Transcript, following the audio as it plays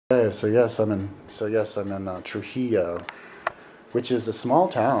Okay, so yes, I'm in Trujillo, which is a small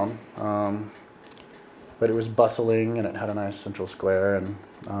town, but it was bustling and it had a nice central square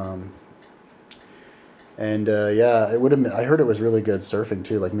um, and yeah, it would have been. I heard it was really good surfing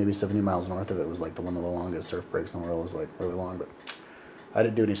too. Like maybe 70 miles north of it was like the one of the longest surf breaks in the world. It was like really long, but I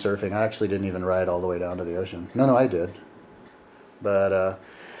didn't do any surfing. I actually didn't even ride all the way down to the ocean. No, I did, but uh,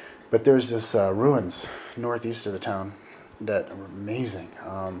 but there's this ruins northeast of the town that are amazing.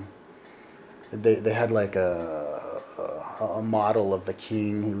 They had like a model of the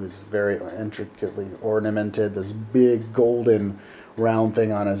king. He was very intricately ornamented. This big golden round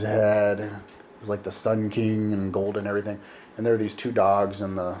thing on his head. It was like the Sun King and gold and everything. And there were these two dogs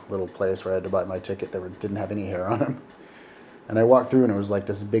in the little place where I had to buy my ticket that didn't have any hair on them. And I walked through and it was like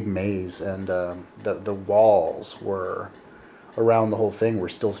this big maze, and the walls were around the whole thing were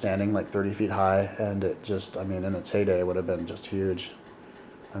still standing like 30 feet high, and it just, I mean, in its heyday, it would have been just huge,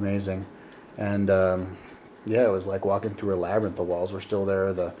 amazing. And yeah, it was like walking through a labyrinth. The walls were still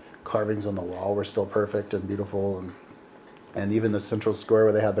there. The carvings on the wall were still perfect and beautiful. And even the central square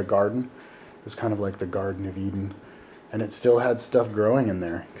where they had the garden was kind of like the Garden of Eden. And it still had stuff growing in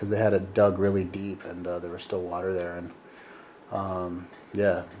there because they had it dug really deep, and there was still water there. And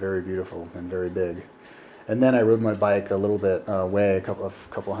yeah, very beautiful and very big. And then I rode my bike a little bit away, a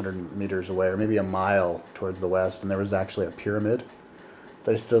couple hundred meters away, or maybe a mile towards the west, and there was actually a pyramid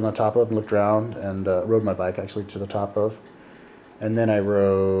that I stood on the top of and looked around, and rode my bike actually to the top of. And then I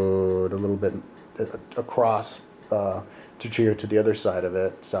rode a little bit across Trujillo to the other side of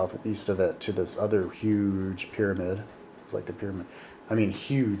it, southeast of it, to this other huge pyramid. It was like the pyramid. I mean,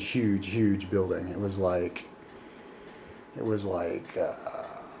 huge, huge, huge building. It was like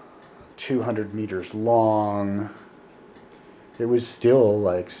 200 meters long. It was still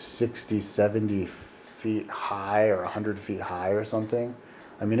like 60, 70 feet high or 100 feet high or something.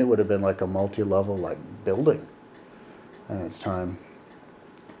 I mean, it would have been like a multi-level like building in its time.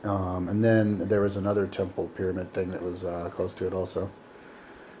 And then there was another temple pyramid thing that was close to it also.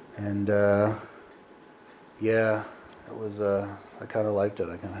 And yeah, it was. I kind of liked it.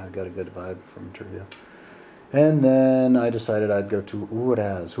 I kind of got a good vibe from Trivia. And then I decided I'd go to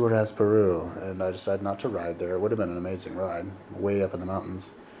Huaraz, Peru, and I decided not to ride there. It would have been an amazing ride, way up in the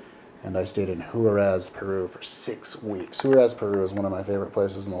mountains. And I stayed in Huaraz, Peru for 6 weeks. Huaraz, Peru is one of my favorite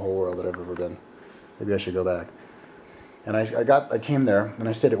places in the whole world that I've ever been. Maybe I should go back. And I came there and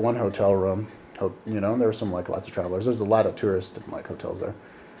I stayed at one hotel room. And there were some like lots of travelers. There's a lot of tourists and like hotels there.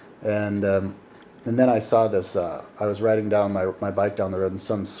 And then I saw this. I was riding down my bike down the road, and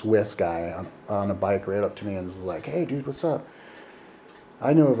some Swiss guy on a bike ran up to me and was like, "Hey, dude, what's up?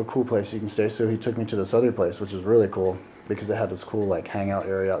 I know of a cool place you can stay." So he took me to this other place, which was really cool because it had this cool like hangout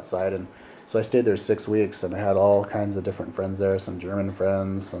area outside. And so I stayed there 6 weeks, and I had all kinds of different friends there. Some German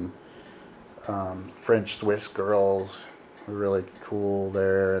friends, some French Swiss girls were really cool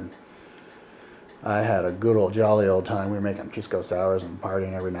there, and I had a good old jolly old time. We were making pisco sours and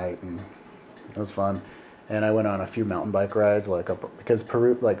partying every night, and it was fun. And I went on a few mountain bike rides, like up because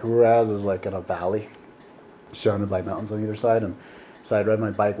Peru, like Huaraz, is like in a valley surrounded by mountains on either side, and so I'd ride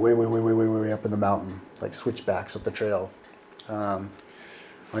my bike way, way, way, way, way, way up in the mountain, like switchbacks up the trail, um,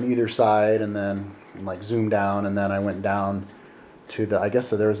 on either side, and then like zoom down, and then I went down to I guess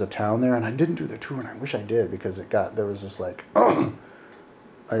so there was a town there, and I didn't do the tour, and I wish I did because there was this like,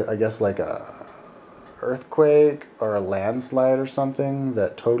 I guess like a earthquake or a landslide or something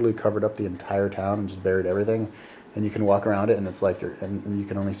that totally covered up the entire town and just buried everything. And you can walk around it, and it's like and you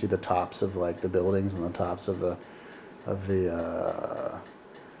can only see the tops of like the buildings and the tops of the of the uh,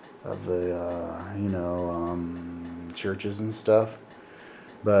 churches and stuff.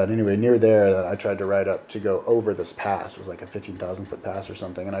 But anyway, near there, then I tried to ride up to go over this pass. It was like a 15,000 foot pass or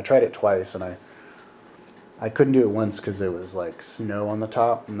something, and I tried it twice, and I couldn't do it once because it was like snow on the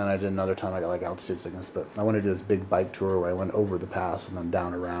top, and then I did another time. I got like altitude sickness, but I wanted to do this big bike tour where I went over the pass and then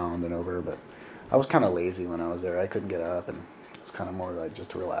down around and over. But I was kind of lazy when I was there. I couldn't get up, and it was kind of more like just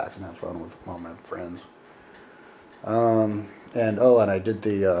to relax and have fun with all my friends. And I did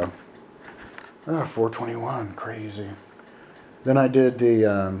the 421, crazy. Then I did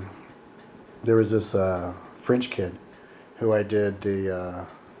there was this French kid who I did the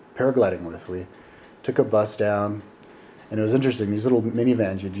paragliding with. We took a bus down, and it was interesting. These little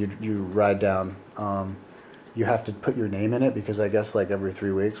minivans you ride down. You have to put your name in it because I guess like every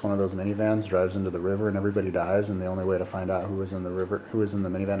 3 weeks, one of those minivans drives into the river and everybody dies. And the only way to find out who was in the river, who was in the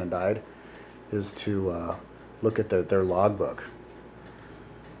minivan and died, is to look at their logbook.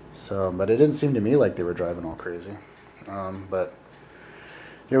 So, but it didn't seem to me like they were driving all crazy. But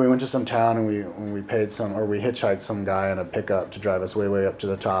Yeah, we went to some town and we paid we hitchhiked some guy in a pickup to drive us way up to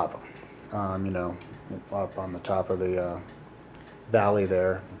the top. You know, up on the top of the valley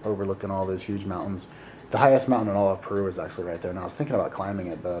there, overlooking all those huge mountains. The highest mountain in all of Peru is actually right there. And I was thinking about climbing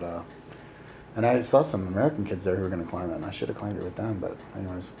it, but and I saw some American kids there who were going to climb it, and I should have climbed it with them. But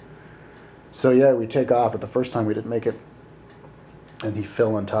anyways, so yeah, we take off. But the first time we didn't make it, and he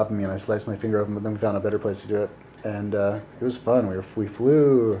fell on top of me, and I sliced my finger open. But then we found a better place to do it, and it was fun. We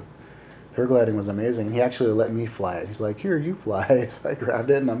flew. Paragliding was amazing, and he actually let me fly it. He's like, "Here, you fly." So I grabbed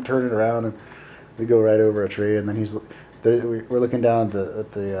it, and I'm turning around, and we go right over a tree, and then we're looking down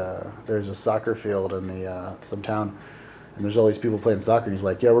at the there's a soccer field in the some town, and there's all these people playing soccer. And he's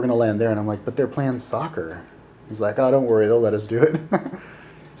like, "Yeah, we're gonna land there," and I'm like, "But they're playing soccer." He's like, "Oh, don't worry, they'll let us do it."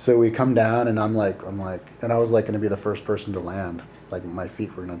 So we come down, and and I was like gonna be the first person to land. Like my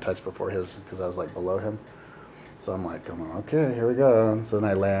feet were gonna touch before his, because I was like below him. So I'm like, come on, okay, here we go. And so then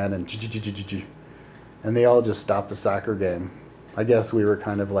I land, and they all just stopped the soccer game. I guess we were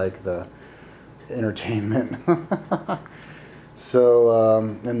kind of like the entertainment. So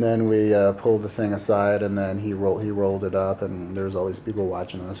and then we pulled the thing aside, and then he rolled it up, and there was all these people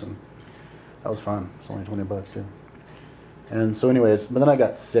watching us, and that was fun. It's only $20 too. And so anyways, but then I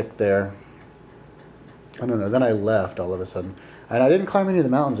got sick there. I don't know. Then I left all of a sudden, and I didn't climb any of the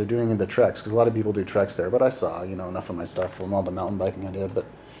mountains or do any of the treks, because a lot of people do treks there. But I saw, enough of my stuff from all the mountain biking I did. But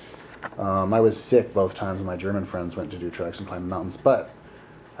I was sick both times when my German friends went to do treks and climb mountains. But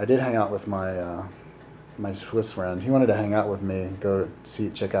I did hang out with my Swiss friend. He wanted to hang out with me,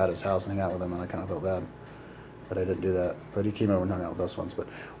 check out his house and hang out with him, and I kind of felt bad, but I didn't do that. But he came over and hung out with us once. But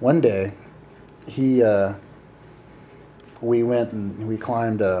one day, we went and we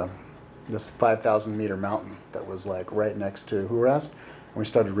climbed this 5,000 meter mountain that was like right next to Huaraz, and we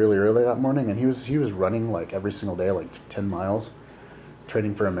started really early that morning. And he was running like every single day, like 10 miles,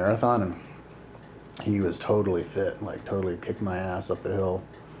 training for a marathon, and he was totally fit, like totally kicked my ass up the hill.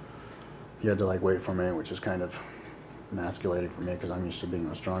 He had to like wait for me, which is kind of emasculating for me because I'm used to being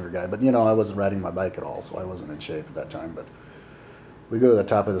a stronger guy. But I wasn't riding my bike at all, so I wasn't in shape at that time. But we go to the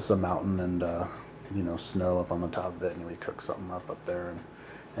top of some mountain, and snow up on the top of it, and we cook something up there,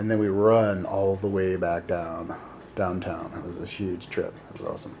 and then we run all the way back downtown. It was a huge trip. It was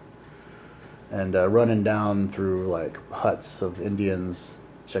awesome. And running down through like huts of Indians,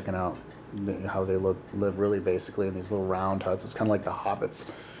 checking out how they live really basically in these little round huts. It's kind of like the hobbits,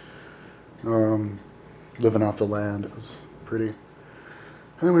 living off the land. It was pretty. And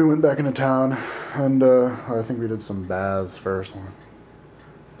then we went back into town, and I think we did some baths first,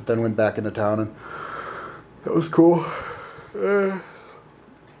 but then went back into town, and that was cool. And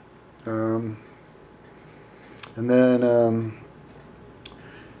then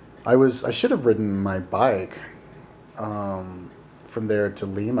I should have ridden my bike from there to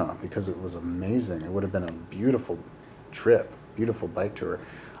Lima, because it was amazing. It would have been a beautiful trip, beautiful bike tour.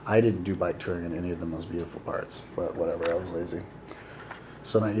 I didn't do bike touring in any of the most beautiful parts, but whatever, I was lazy.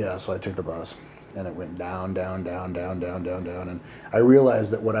 So I took the bus, and it went down, and I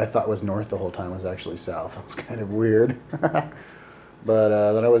realized that what I thought was north the whole time was actually south. It was kind of weird.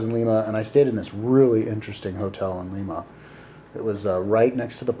 But then I was in Lima, and I stayed in this really interesting hotel in Lima. It was right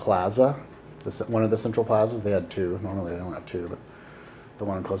next to the plaza, one of the central plazas. They had two. Normally they don't have two, but the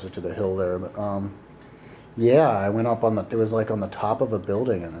one closer to the hill there. But I went up it was like on the top of a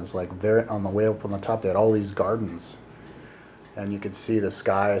building, and it was like on the way up on the top, they had all these gardens, and you could see the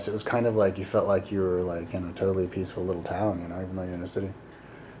skies. It was kind of like you felt like you were like in a totally peaceful little town, even though you're in a city.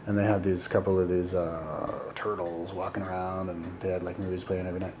 And they had couple of these turtles walking around, and they had like movies playing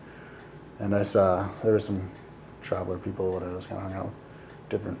every night. And I saw there were some traveler people that I was kind of hung out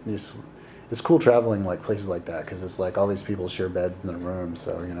with. It's cool traveling like places like that, because it's like all these people share beds in a room,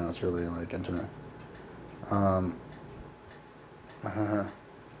 so it's really like intimate.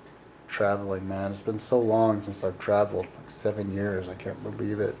 Traveling, man, it's been so long since I've traveled, like 7 years. I can't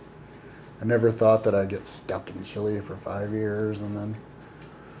believe it. I never thought that I'd get stuck in Chile for 5 years, and then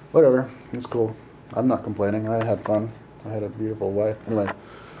whatever, it's cool. I'm not complaining. I had fun. I had a beautiful wife. Anyway,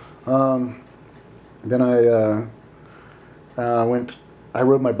 then I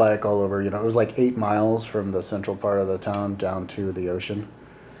rode my bike all over. It was like 8 miles from the central part of the town down to the ocean.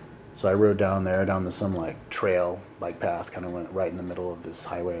 So I rode down there, down some like trail, bike path, kind of went right in the middle of this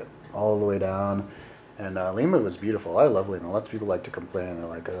highway all the way down. And Lima was beautiful. I love Lima. Lots of people like to complain. They're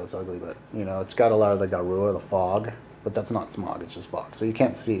like, oh, it's ugly. But, it's got a lot of the garura, the fog. But that's not smog. It's just fog. So you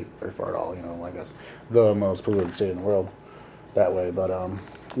can't see very far at all. I guess the most polluted city in the world that way. But, I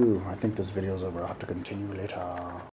think this video is over. I'll have to continue later.